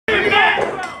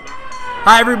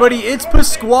Hi everybody, it's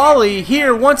Pasquale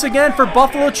here once again for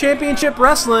Buffalo Championship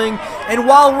Wrestling, and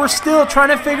while we're still trying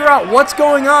to figure out what's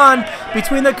going on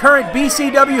between the current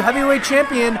BCW Heavyweight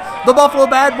Champion, the Buffalo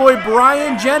Bad Boy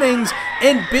Brian Jennings,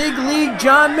 and Big League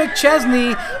John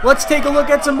McChesney, let's take a look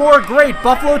at some more great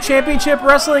Buffalo Championship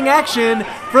Wrestling action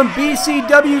from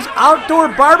BCW's Outdoor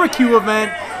Barbecue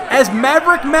event as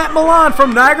Maverick Milan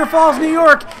from Niagara Falls, New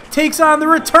York takes on the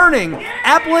returning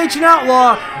Appalachian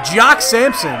Outlaw, Jock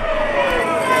Samson.